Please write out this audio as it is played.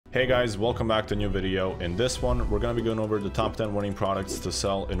Hey guys, welcome back to a new video. In this one, we're going to be going over the top 10 winning products to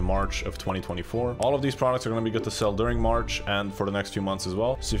sell in March of 2024. All of these products are going to be good to sell during March and for the next few months as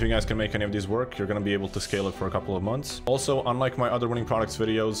well. So if you guys can make any of these work, you're going to be able to scale it for a couple of months. Also, unlike my other winning products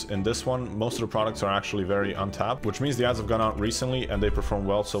videos, in this one, most of the products are actually very untapped, which means the ads have gone out recently and they perform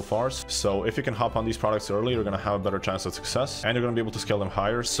well so far. So if you can hop on these products early, you're going to have a better chance at success and you're going to be able to scale them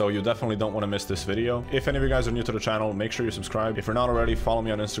higher. So you definitely don't want to miss this video. If any of you guys are new to the channel, make sure you subscribe. If you're not already, follow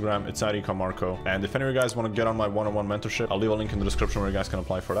me on Instagram. It's at Marco. And if any of you guys want to get on my one-on-one mentorship, I'll leave a link in the description where you guys can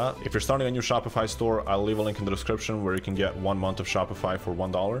apply for that. If you're starting a new Shopify store, I'll leave a link in the description where you can get 1 month of Shopify for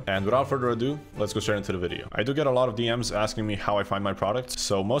 $1. And without further ado, let's go straight into the video. I do get a lot of DMs asking me how I find my products.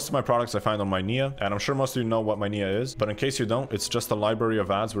 So most of my products I find on my Nia, and I'm sure most of you know what my Nia is, but in case you don't, it's just a library of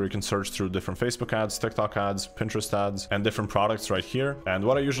ads where you can search through different Facebook ads, TikTok ads, Pinterest ads, and different products right here. And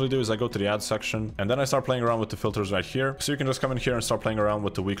what I usually do is I go to the ads section and then I start playing around with the filters right here. So you can just come in here and start playing around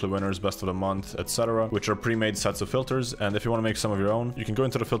with the weekly winners, best of the month, etc., which are pre-made sets of filters. And if you want to make some of your own, you can go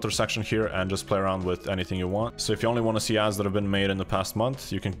into the filter section here and just play around with anything you want. So if you only want to see ads that have been made in the past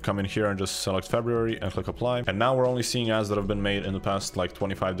month, you can come in here and just select February and click apply. And now we're only seeing ads that have been made in the past like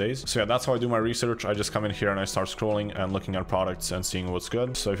 25 days. So yeah, that's how I do my research. I just come in here and I start scrolling and looking at products and seeing what's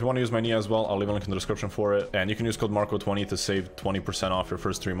good. So if you want to use my Nia as well, I'll leave a link in the description for it. And you can use code Marco20 to save 20% off your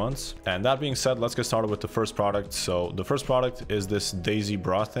first 3 months. And that being said, let's get started with the first product. So the first product is this Daisy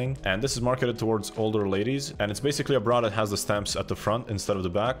bra thing. And this is marketed towards older ladies, and it's basically a bra that has the stamps at the front instead of the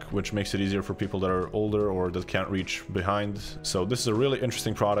back, which makes it easier for people that are older or that can't reach behind. So this is a really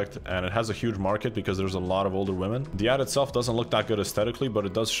interesting product and it has a huge market because there's a lot of older women. The ad itself doesn't look that good aesthetically, but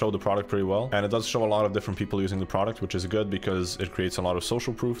it does show the product pretty well, and it does show a lot of different people using the product, which is good because it creates a lot of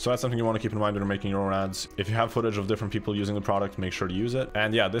social proof. So that's something you want to keep in mind when you're making your own ads. If you have footage of different people using the product, make sure to use it.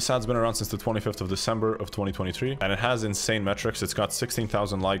 And yeah, this ad's been around since the 25th of December of 2023, and it has insane metrics. It's got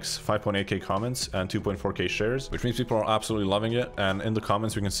 16,000 likes, 5.8k comments, and 2.4k shares, which means people are absolutely loving it. And in the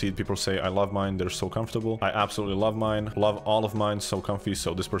comments we can see people say, I love mine, they're so comfortable, I absolutely love mine, love all of mine, so comfy.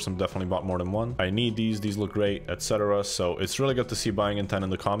 So this person definitely bought more than one, I need these look great, etc. So it's really good to see buying intent in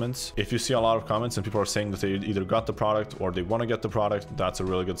the comments. If you see a lot of comments and people are saying that they either got the product or they want to get the product, that's a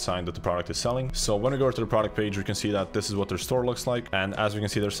really good sign that the product is selling. So when we go to the product page, we can see that this is what their store looks like, and as we can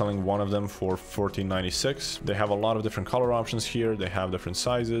see, they're selling one of them for $14.96. They have a lot of different color options here, they have different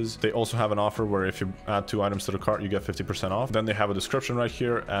sizes. They also have an offer where if you add 2 items to the cart, you get 50% off. Then they have a description right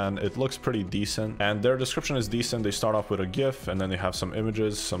here, and it looks pretty decent, and their description is decent. They start off with a GIF, and then they have some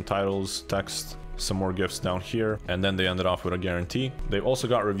images, some titles, text, some more GIFs down here, and then they ended off with a guarantee. They've also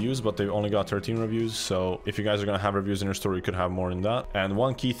got reviews, but they've only got 13 reviews. So if you guys are going to have reviews in your store, you could have more than that. And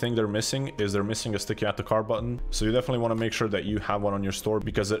one key thing they're missing is they're missing a sticky add to cart button. So you definitely want to make sure that you have one on your store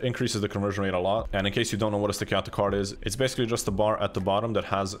because it increases the conversion rate a lot. And in case you don't know what a sticky add to cart is, it's basically just a bar at the bottom that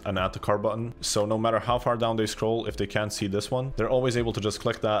has an add to cart button. So no matter how far down they scroll, if they can't see this one, they're always able to just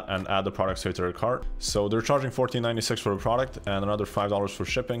click that and add the product straight to their cart. So they're charging $14.96 for the product and another $5 for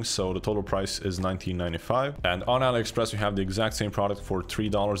shipping. So the total price is $19.95. And on AliExpress, we have the exact same product for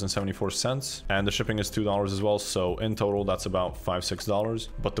 $3.74, and the shipping is $2 as well. So in total, that's about $5-6.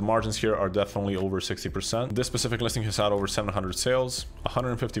 But the margins here are definitely over 60%. This specific listing has had over 700 sales,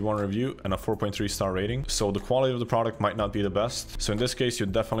 151 review, and a 4.3 star rating. So the quality of the product might not be the best. So in this case, you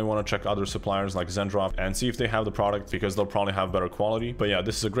definitely want to check other suppliers like Zendrop and see if they have the product, because they'll probably have better quality. But yeah,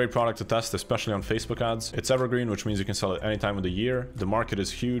 this is a great product to test, especially on Facebook ads. It's evergreen, which means you can sell it any time of the year. The market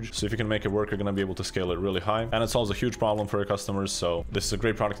is huge, so if you can make it work, you're going to be able to scale it really high, and it solves a huge problem for your customers. So this is a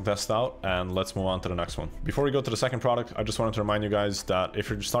great product to test out, and let's move on to the next one. Before we go to the second product, I just wanted to remind you guys that if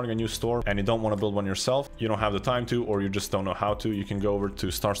you're starting a new store and you don't want to build one yourself, you don't have the time to, or you just don't know how to, you can go over to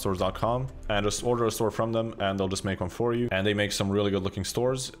starstores.com and just order a store from them, and they'll just make one for you. And they make some really good looking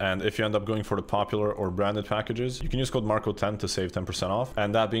stores. And if you end up going for the popular or branded packages, you can use code Marco10 to save 10% off.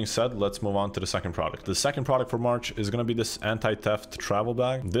 And that being said, let's move on to the second product. The second product for March is going to be this anti-theft travel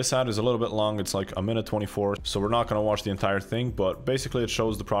bag. This ad is a little bit long, it's like a minute 24, so we're not going to watch the entire thing, but basically it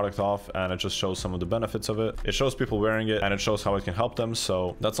shows the product off and it just shows some of the benefits of it. It shows people wearing it and it shows how it can help them.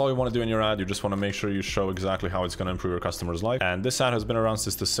 So that's all you want to do in your ad. You just want to make sure you show exactly how it's going to improve your customer's life. And this ad has been around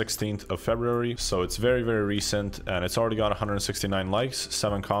since the 16th of February, so it's very recent, and it's already got 169 likes,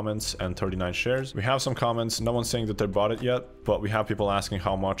 7 comments, and 39 shares. We have some comments, no one's saying that they bought it yet, but we have people asking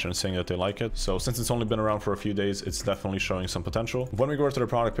how much and saying that they like it. So since it's only been around for a few days, it's definitely showing some potential. When we go to the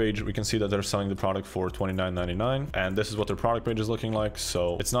product page, we can see that they're selling the product for $29.99, and this is what their product page is looking like.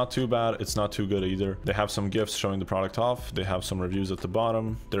 So it's not too bad, it's not too good either. They have some gifts showing the product off, they have some reviews at the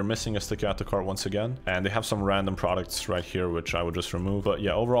bottom, they're missing a sticky add to cart once again, and they have some random products right here which I would just remove. But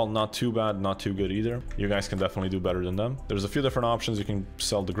yeah, overall not too bad, not too good either. You guys can definitely do better than them. There's a few different options. You can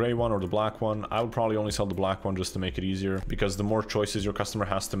sell the gray one or the black one. I would probably only sell the black one just to make it easier, because the more choices your customer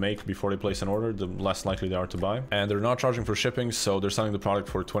has to make before they place an order, the less likely they are to buy. And they're not charging for shipping, so they're selling the product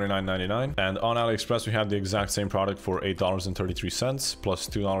for $29.99. And on AliExpress we have the exact same product for $8.33 plus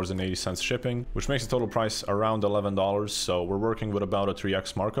 $2.80 shipping, which makes the total price around $11. So we're working with about a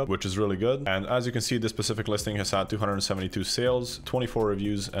 3x markup, which is really good. And as you can see, this specific listing has had 272 sales, 24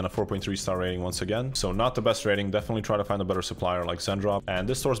 reviews, and a 4.3 star rating once again. So not the best rating. Definitely try to find a better supplier like Zendrop. And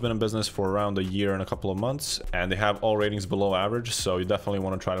this store's been in business for around a year and a couple of months, and they have all ratings below average, so you definitely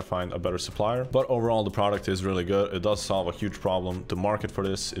want to try to find a better supplier. But overall, the product is really good. It does solve a huge problem. The market for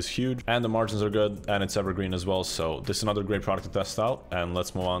this is huge, and the margins are good, and it's evergreen as well. So this is another great product to test out, and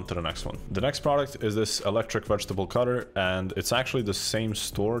let's move on to the next one. The next product is this electric vegetable cutter, and it's actually the same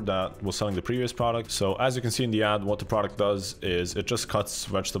store that was selling the previous product. So as you can see in the ad, what the product does is it just cuts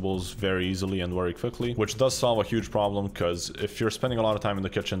vegetables very easily and very quickly, which does solve a huge problem, because if you're spending a lot of time in the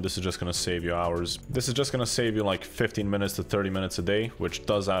kitchen, this is just going to save you hours. This is just going to save you like 15 minutes to 30 minutes a day, which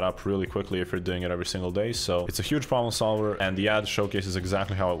does add up really quickly if you're doing it every single day. So it's a huge problem solver, and the ad showcases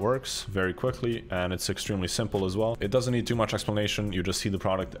exactly how it works very quickly, and it's extremely simple as well. It doesn't need too much explanation. You just see the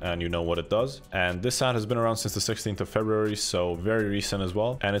product and you know what it does. And this ad has been around since the 16th of February, so very recent as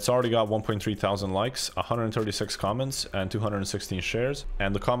well. And it's already got 1.3 thousand likes, 136 comments, and 216 shares.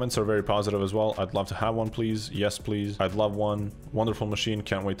 And the comments are very positive as well. I'd love to have one, please. Yes, please. I'd love one. Wonderful machine.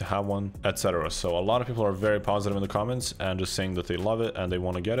 Can't wait to have one, etc. So a lot of people are very positive in the comments and just saying that they love it and they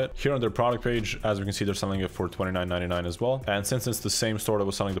want to get it. Here on their product page, as we can see, they're selling it for $29.99 as well. And since it's the same store that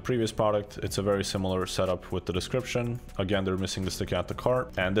was selling the previous product, it's a very similar setup with the description. Again, they're missing the stick at the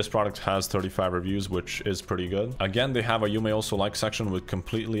cart, and this product has 35 reviews, which is pretty good. Again, they have a you may also like section with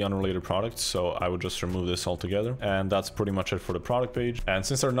completely unrelated products, so I would just remove this altogether. And that's pretty much it for the product page. And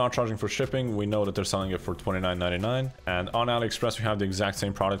since they're not charging for shipping, we know that they're selling it for $29.99. And on AliExpress, we have the exact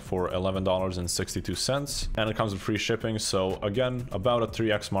same product for $11.62, and it comes with free shipping. So again, about a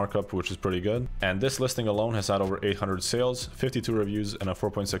 3x markup, which is pretty good. And this listing alone has had over 800 sales, 52 reviews, and a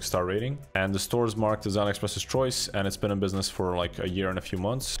 4.6 star rating. And the store's marked as AliExpress's choice, and it's been in business for like a year and a few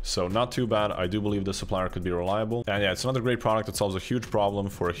months. So not too bad. I do believe the supplier could be reliable. And yeah, it's another great product that solves a huge problem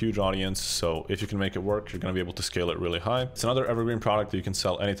for a huge audience. So if you can make it work, you're going to be able to scale it really high. It's another evergreen product that you can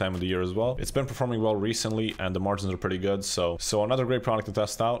sell any time of the year as well. It's been performing well recently, and the margins are pretty good. So another great product to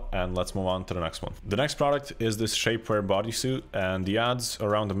test out, and let's move on to the next one. The next product is this shapewear bodysuit, and the ad's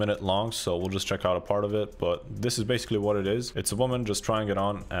around a minute long, so we'll just check out a part of it. But this is basically what it is. It's a woman just trying it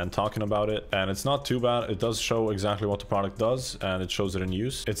on and talking about it, and it's not too bad. It does show exactly what the product does, and it shows it in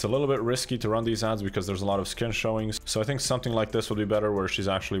use. It's a little bit risky to run these ads because there's a lot of skin showings, so I think something like this would be better where she's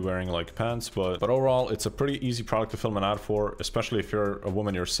actually wearing like pants. But overall, it's a pretty easy product to film an ad for, especially if you're a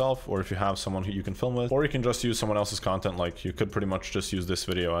woman yourself, or if you have someone who you can film with, or you can just use someone else's content. Like you could pretty much just use this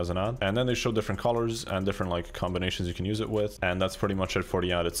video as an ad, and then they show different colors and different like combinations you can use it with. And that's pretty much it for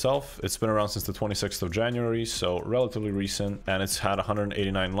the ad itself. It's been around since the 26th of January, so relatively recent, and it's had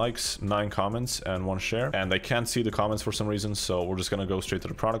 189 likes, 9 comments, and 1 share. And I can't see the comments for some reason, so we're just gonna go straight to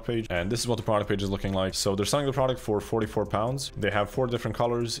the product page. And this is what the product page is looking like. So they're selling the product for 44 pounds. They have 4 different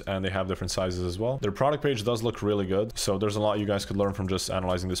colors, and they have different sizes as well. Their product page does look really good, so there's a lot you guys could learn from just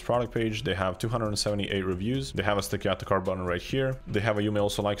analyzing this product page. They have 278 reviews. They have a sticky add to cart button right here. They have a you may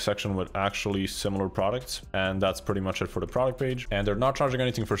also like section with actually similar products, and that's pretty much it for the product page. And they're not charging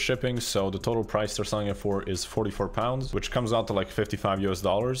anything for shipping, so the total price they're selling it for is 44 pounds, which comes out to like $55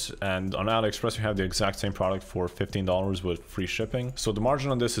 US. And on AliExpress, you have the exact same product for $15 with free shipping. So the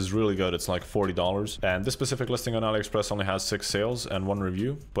margin on this is really good. It's like $40. And this specific listing on AliExpress only has 6 sales and 1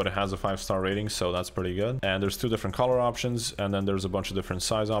 review, but it has a 5-star rating, so that's pretty good. And there's 2 different color options, and then there's a bunch of different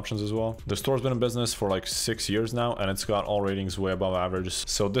size options as well. The store's been in business for like 6 years now, and it's got all ratings way above average.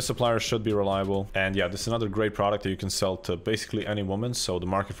 So this supplier should be reliable. And yeah, this is another great product that you can sell to basically any woman. So the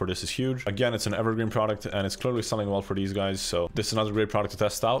market for this is huge. Again, it's an evergreen product, and it's clearly selling well for these guys. So this is another great product to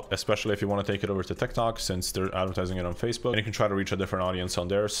test out, especially if you want to take it over to TikTok, since they're advertising it on Facebook, and you can try to reach a different audience on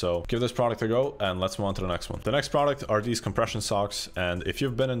there. So give this product a go, and let's move on to the next one. The next product are these compression socks. And if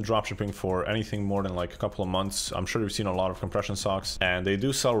you've been in dropshipping for anything more than like a couple of months, I'm sure you've seen a lot of compression socks, and they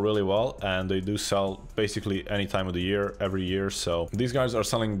do sell really well, and they do sell basically any time of the year, every year. So these guys are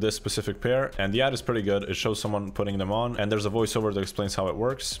selling this specific pair, and the ad is pretty good. It shows someone putting them on, and there's a voiceover that explains how it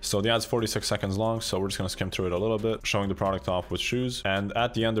works. So the ad's 46 seconds long, so we're just gonna skim through it a little bit, showing the product off with shoes. And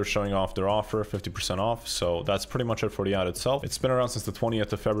at the the end, they're showing off their offer, 50% off. So that's pretty much it for the ad itself. It's been around since the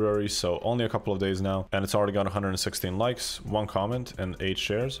 20th of February, so only a couple of days now, and it's already got 116 likes, 1 comment, and 8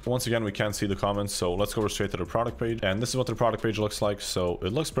 shares. Once again, we can't see the comments, so let's go straight to the product page. And this is what their product page looks like. So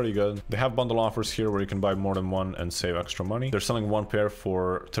it looks pretty good. They have bundle offers here where you can buy more than one and save extra money. They're selling one pair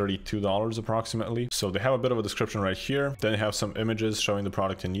for $32 approximately. So they have a bit of a description right here. Then they have some images showing the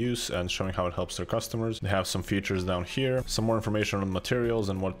product in use and showing how it helps their customers. They have some features down here, some more information on the materials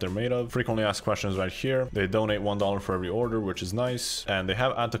and what they're made of. Frequently asked questions right here. They donate $1 for every order, which is nice. And they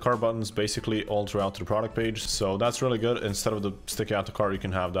have add to cart buttons basically all throughout the product page. So that's really good. Instead of the sticky add to cart, you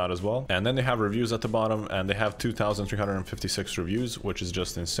can have that as well. And then they have reviews at the bottom, and they have 2,356 reviews, which is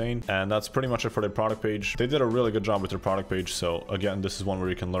just insane. And that's pretty much it for their product page. They did a really good job with their product page. So again, this is one where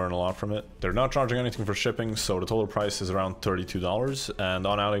you can learn a lot from it. They're not charging anything for shipping, so the total price is around $32. And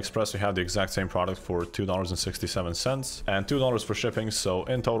on AliExpress, we have the exact same product for $2.67 and $2 for shipping. So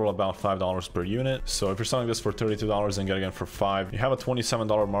in total, about $5 per unit. So if you're selling this for $32 and getting it for $5, you have a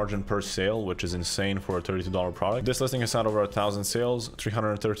 $27 margin per sale, which is insane for a $32 product. This listing has had over 1,000 sales,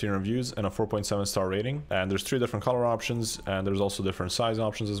 313 reviews, and a 4.7 star rating. And there's 3 different color options, and there's also different size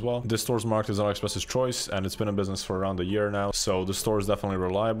options as well. This store's marked as AliExpress's choice, and it's been in business for around a year now. So the store is definitely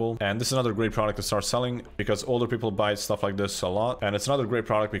reliable. And this is another great product to start selling because older people buy stuff like this a lot. And it's another great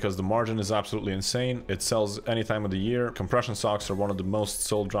product because the margin is absolutely insane. It sells any time of the year. Compression socks are one of the most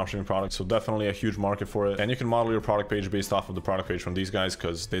sold dropshipping products, so definitely a huge market for it. And you can model your product page based off of the product page from these guys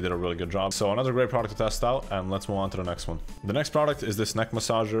because they did a really good job. So another great product to test out, and let's move on to the next one. The next product is this neck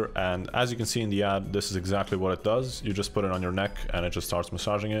massager, and as you can see in the ad, this is exactly what it does. You just put it on your neck and it just starts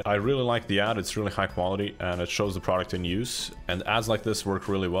massaging it. I really like the ad. It's really high quality and it shows the product in use, and ads like this work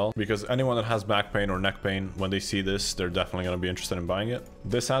really well because anyone that has back pain or neck pain, when they see this, they're definitely going to be interested in buying it.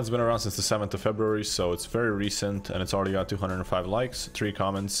 This ad's been around since the 7th of February, so it's very recent, and it's already got 205 likes, 3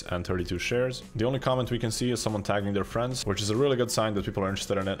 comments, and 32 shares. The only comment we can see is someone tagging their friends, which is a really good sign that people are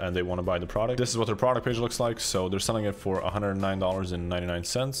interested in it and they want to buy the product. This is what their product page looks like. So they're selling it for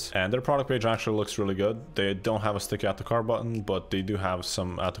 $109.99, and their product page actually looks really good. They don't have a sticky add to cart button, but they do have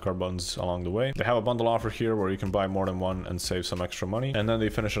some add to cart buttons along the way. They have a bundle offer here where you can buy more than one and save some extra money. And then they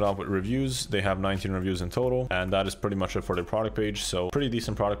finish it off with reviews. They have 19 reviews in total, and that is pretty much it for their product page. So pretty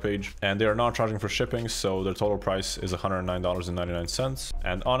decent product page, and they are not charging for shipping, so their total price is $109.99.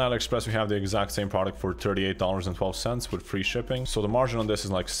 And on AliExpress, we have the exact same product for $38.12 with free shipping. So the margin on this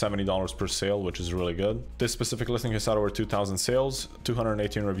is like $70 per sale, which is really good. This specific listing has had over 2,000 sales,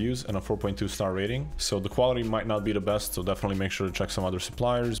 218 reviews, and a 4.2 star rating. So the quality might not be the best, so definitely make sure to check some other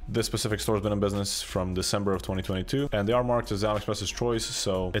suppliers. This specific store has been in business from December of 2022, and they are marked as AliExpress's choice,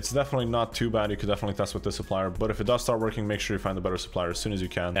 so it's definitely not too bad. You could definitely test with this supplier, but if it does start working, make sure you find a better supplier as soon as you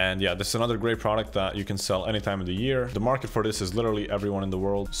can. And yeah, this is another great product that you can sell any time of the year. The market for this is literally everyone in the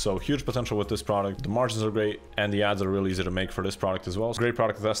world, so huge potential with this product. The margins are great, and the ads are really easy to make for this product as well. It's a great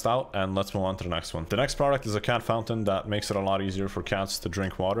product to test out, and let's move on to the next one. The next product is a cat fountain that makes it a lot easier for cats to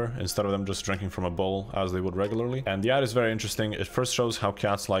drink water instead of them just drinking from a bowl as they would regularly. And the ad is very interesting. It first shows how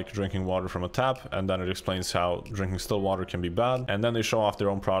cats like drinking water from a tap, and then it explains how drinking still water can be bad. And then they show off their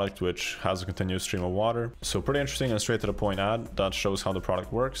own product, which has a continuous stream of water. So pretty interesting and straight to the point ad that shows how the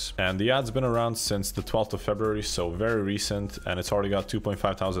product works. And the ad's been around since the 12th of February, so very recent, and it's already got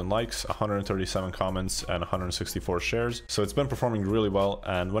 2.5 thousand likes, 137 comments, and 164 shares. So it's been performing really well,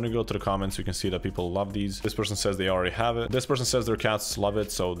 and when you go to the comments, you can see that people love these. This person says they already have it. This person says their cats love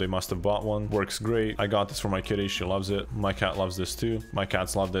it, so they must have bought one. Works great. I got this for my kitty. She loves it. My cat loves this too. My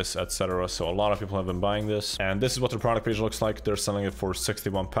cats love this, etc. So a lot of people have been buying this, and this is what their product page looks like. They're selling it for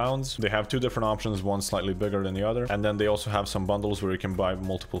 61 pounds. They have 2 different options, one slightly bigger than the other, and then they also have some bundles where you can buy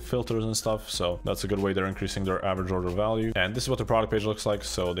multiple filters and stuff, so that's a good way they're increasing their average order value. And this is what the product page looks like.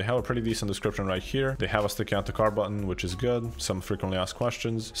 So they have a pretty decent description right here. They have a sticky add to cart button, which is good, some frequently asked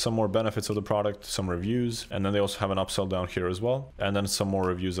questions, some more benefits of the product, some reviews, and then they also have an upsell down here as well, and then some more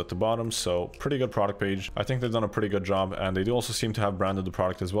reviews at the bottom. So pretty good product page. I think they've done a pretty good job, and they do also seem to have branded the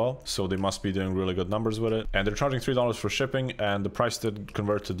product as well, so they must be doing really good numbers with it. And they're charging $3 for shipping, and the price did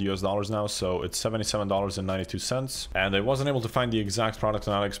convert to the US dollars now, so it's $77.92. And I wasn't able to find the exact product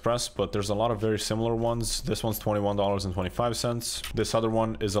on AliExpress, but there's a lot of very similar ones. This one's $21.25. This other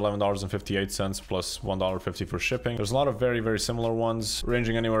one is $11.58 plus $1.50 for shipping. There's a lot of very similar ones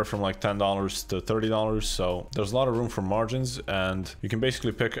ranging anywhere from like $10 to $30, so there's a lot of room for margins, and you can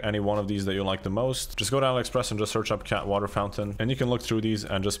basically pick any one of these that you like the most. Just go to AliExpress and just search up cat water fountain, and you can look through these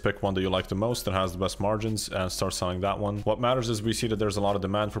and just pick one that you like the most that has the best margins and start selling that one. What matters is we see that there's a lot of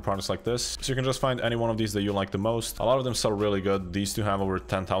demand for products like this, so you can just find any one of these that you like the most. A lot of them sell really good. These two have over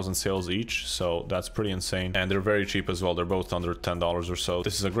 10,000 sales each, so that's pretty insane, and they're very cheap as well. They're both under or $10 or so.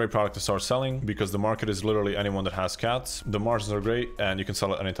 This is a great product to start selling because the market is literally anyone that has cats. The margins are great and you can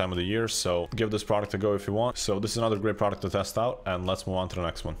sell it any time of the year, so give this product a go if you want. So this is another great product to test out, and let's move on to the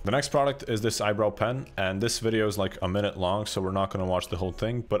next one. The next product is this eyebrow pen, and this video is like a minute long, so we're not going to watch the whole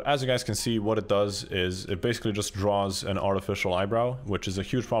thing, but as you guys can see, what it does is it basically just draws an artificial eyebrow, which is a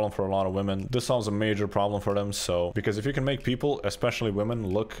huge problem for a lot of women. This solves a major problem for them, so because if you can make people, especially women,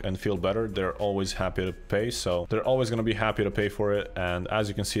 look and feel better, they're always happy to pay, so they're always going to be happy to pay for it. And as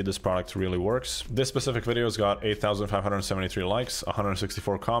you can see, this product really works. This specific video has got 8,573 likes,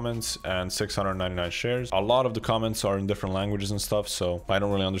 164 comments, and 699 shares. A lot of the comments are in different languages and stuff, so I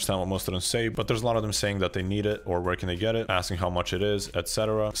don't really understand what most of them say, but there's a lot of them saying that they need it or where can they get it, asking how much it is,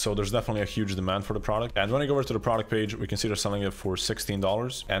 etc. So there's definitely a huge demand for the product. And when I go over to the product page, we can see they're selling it for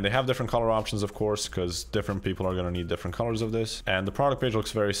 $16, and they have different color options, of course, because different people are going to need different colors of this. And the product page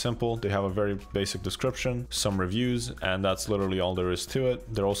looks very simple. They have a very basic description, some reviews, and that's literally all there is to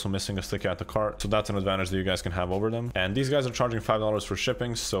it. They're also missing a stick at the cart, so that's an advantage that you guys can have over them. And these guys are charging $5 for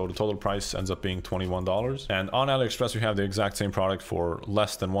shipping, so the total price ends up being $21. And on AliExpress, we have the exact same product for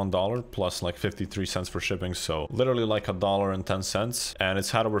less than $1 plus like 53 cents for shipping, so literally like $1.10. And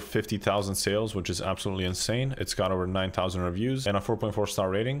it's had over 50,000 sales, which is absolutely insane. It's got over 9,000 reviews and a 4.4 star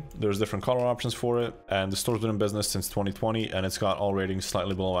rating. There's different color options for it, and the store's been in business since 2020, and it's got all ratings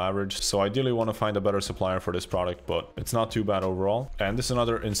slightly below average. So ideally want to find a better supplier for this product, but it's not too bad overall. And this is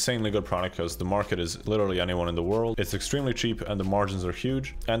another insanely good product because the market is literally anyone in the world. It's extremely cheap and the margins are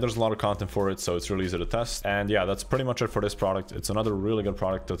huge, and there's a lot of content for it, so it's really easy to test. And yeah, that's pretty much it for this product. It's another really good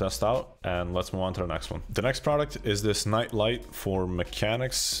product to test out, and let's move on to the next one. The next product is this night light for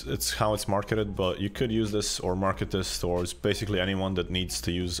mechanics. It's how it's marketed, but you could use this or market this towards basically anyone that needs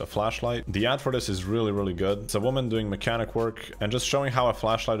to use a flashlight. The ad for this is really good. It's a woman doing mechanic work and just showing how a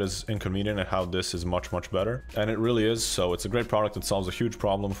flashlight is inconvenient and how this is much better, and it really is. So it's a great product that solves a huge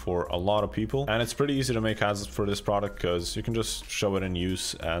problem for a lot of people, and it's pretty easy to make ads for this product because you can just show it in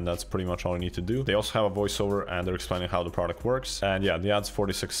use, and that's pretty much all you need to do. They also have a voiceover and they're explaining how the product works. And yeah, the ad's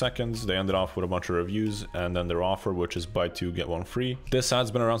 46 seconds. They ended off with a bunch of reviews and then their offer, which is buy two get one free. This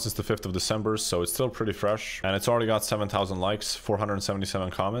ad's been around since the 5th of December, so it's still pretty fresh, and it's already got 7,000 likes,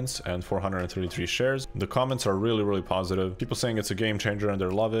 477 comments, and 433 shares. The comments are really positive. People saying it's a game changer and they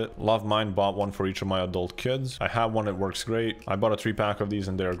love it. Love mine, bought one for each of my adult kids. I have one, it works great. I bought a 3-pack of these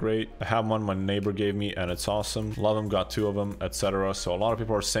and they're great. I have one my neighbor gave me and it's awesome. Love them, got 2 of them, etc. So a lot of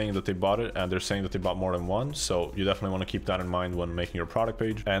people are saying that they bought it, and they're saying that they bought more than one, so you definitely want to keep that in mind when making your product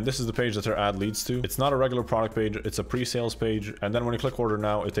page. And this is the page that their ad leads to. It's not a regular product page, it's a pre-sales page, and then when you click order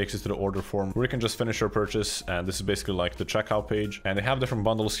now, it takes you to the order form where you can just finish your purchase. And this is basically like the checkout page, and they have different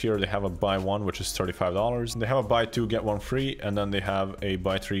bundles here. They have a buy one, which is $35. They have a buy two get one free, and then they have a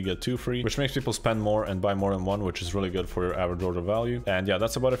buy three get two free, which makes people spend more and buy more than one, which is really good for your average order value. And yeah,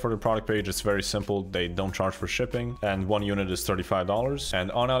 that's about it for the product page. It's very simple. They don't charge for shipping, and one unit is $35.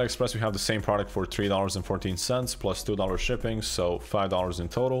 And on AliExpress, we have the same product for $3.14 plus $2 shipping, so $5 in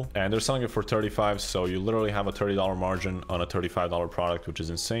total, and they're selling it for $35. So you literally have a $30 margin on a $35 product, which is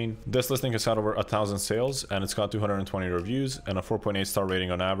insane. This listing has had over 1,000 sales, and it's got 220 reviews and a 4.8 star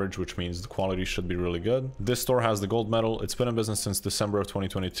rating on average, which means the quality should be really good. This store has the gold medal. It's been in business since December of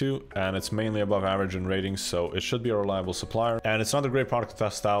 2022, and it's mainly above average in ratings, so it should be a reliable supplier. And it's another great product to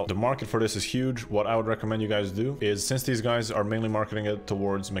test out. The market for this is huge. What I would recommend you guys do is, since these guys are mainly marketing it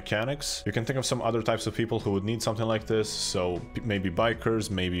towards mechanics, you can think of some other types of people who would need something like this. So maybe bikers,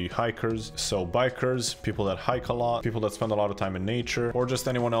 maybe hikers. So bikers, people that hike a lot, people that spend a lot of time in nature, or just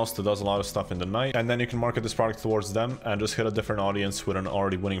anyone else that does a lot of stuff in the night. And then you can market this product towards them and just hit a different audience with an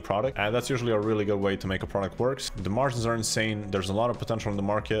already winning product. And that's usually a really good way to make a product work. The margins are insane. There's a lot of potential in the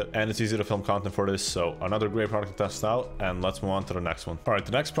market, and it's easy to film content for this. So another great product to test out, and let's move on to the next one. All right,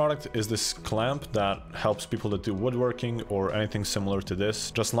 the next product is this clamp that helps people that do woodworking or anything similar to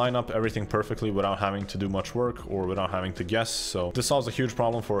this just line up everything perfectly without having to do much work or without having to guess. So this solves a huge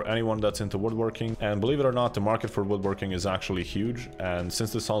problem for anyone that's into woodworking, and believe it or not, the market for woodworking is actually huge. And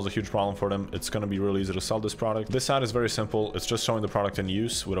since this solves a huge problem for them, it's going to be really easy to sell this product. This ad is very simple. It's just showing the product in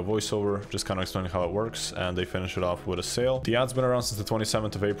use with a voiceover, just kind of explaining how it works, and they finish it off with a sale. The ad's been around since the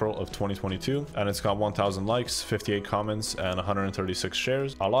 27th of April of 2022, and it's got 1,000 likes, 58 comments, and 136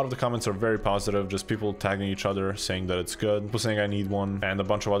 shares. A lot of the comments are very positive, just people tagging each other saying that it's good, people saying I need one, and a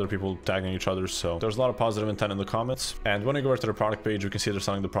bunch of other people tagging each other. So there's a lot of positive intent in the comments. And when you go over to the product page, you can see they're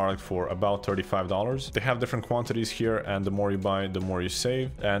selling the product for about $35. They have different quantities here, and the more you buy, the more you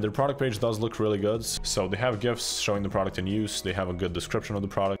save. And their product page does look really good. So they have GIFs showing the product in use. They have a good description of the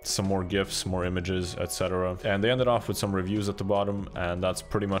product, some more GIFs, more images, etc. And they ended off with some reviews at the bottom, and that's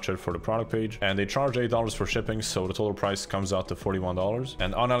pretty much it for the product page. And they charge $8 for shipping, so so the total price comes out to $41.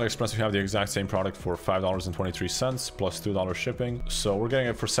 And on AliExpress, we have the exact same product for $5.23 plus $2 shipping. So we're getting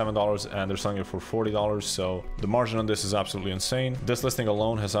it for $7 and they're selling it for $40. So the margin on this is absolutely insane. This listing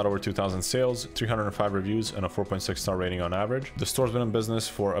alone has had over 2,000 sales, 305 reviews, and a 4.6 star rating on average. The store's been in business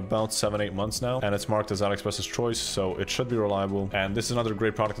for about 7-8 months now, and it's marked as AliExpress's choice, so it should be reliable. And this is another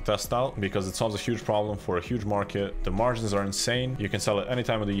great product to test out because it solves a huge problem for a huge market. The margins are insane. You can sell it any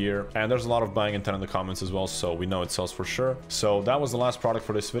time of the year, and there's a lot of buying intent in the comments as well, so we know it sells for sure. So that was the last product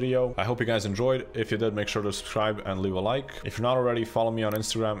for this video. I hope you guys enjoyed. If you did, make sure to subscribe and leave a like. If you're not already, follow me on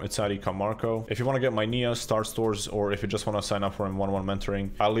Instagram. It's at ecommarco. If you want to get my Nia Start stores, or if you just want to sign up for one-on-one mentoring,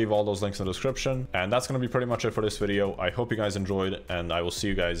 I'll leave all those links in the description. And that's going to be pretty much it for this video. I hope you guys enjoyed, and I will see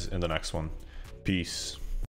you guys in the next one. Peace.